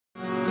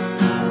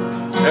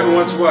Every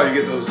once in a while you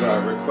get those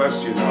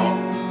requests, you know,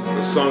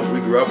 the songs we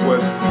grew up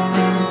with.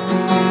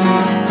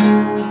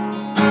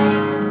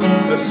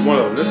 This is one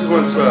of them. This is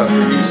one's for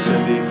you,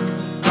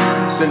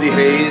 Cindy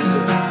Hayes.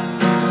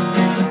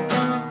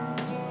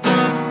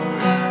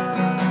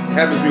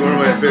 Happens to be one of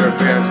my favorite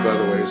bands, by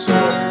the way, so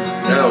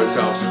that always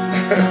helps.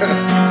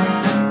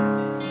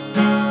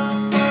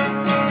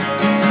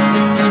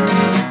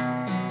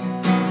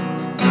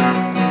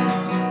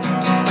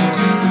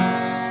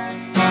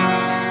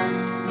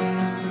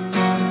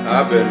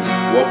 I've been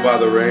woke by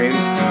the rain,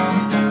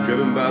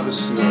 driven by the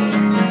snow,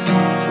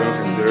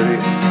 drunk and dirty,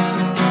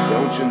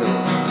 don't you know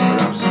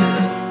that I'm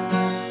scared?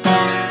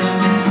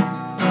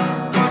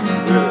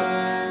 Really.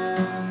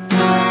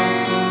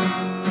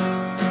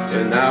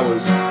 And I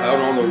was out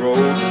on the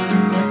road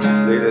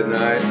late at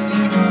night,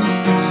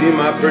 see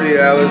my pretty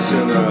Alice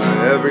in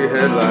every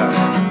headlight.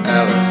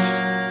 Alice.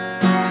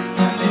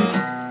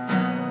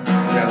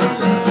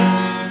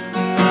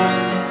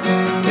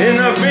 And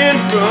I've been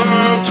from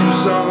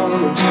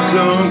Tucson to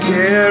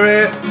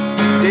Glengarry,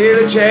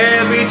 Taylor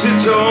Chappie to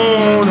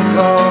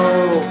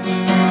Tonopah,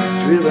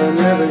 driven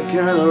every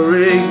kind of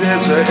rig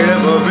that's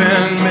ever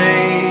been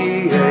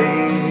made,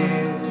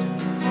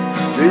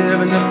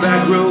 driven the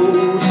back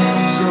roads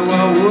so I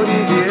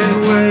wouldn't get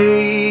away.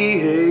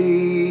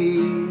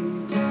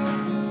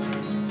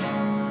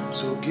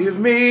 So give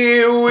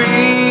me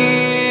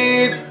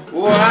weed,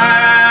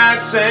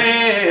 whites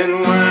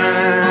and wine,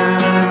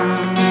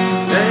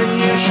 and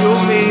you show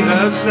me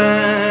a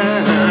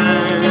sign,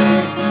 and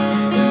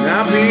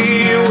I'll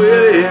be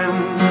willing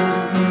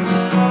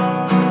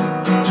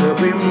to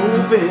be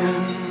moving.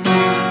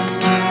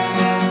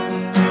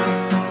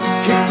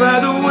 Kicked by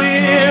the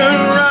wind,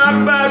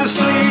 rocked by the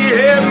sleet,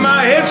 had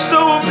my head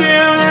stove in,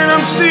 and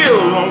I'm still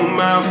on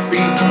my feet.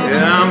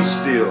 Yeah, I'm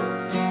still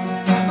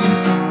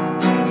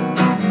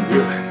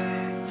willing.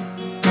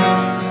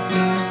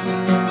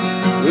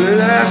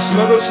 Well, I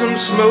smuggled some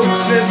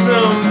smokes and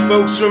some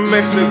folks from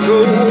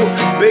Mexico,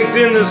 baked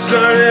in the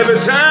sun every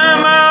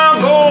time I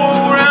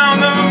go around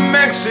to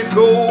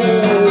Mexico.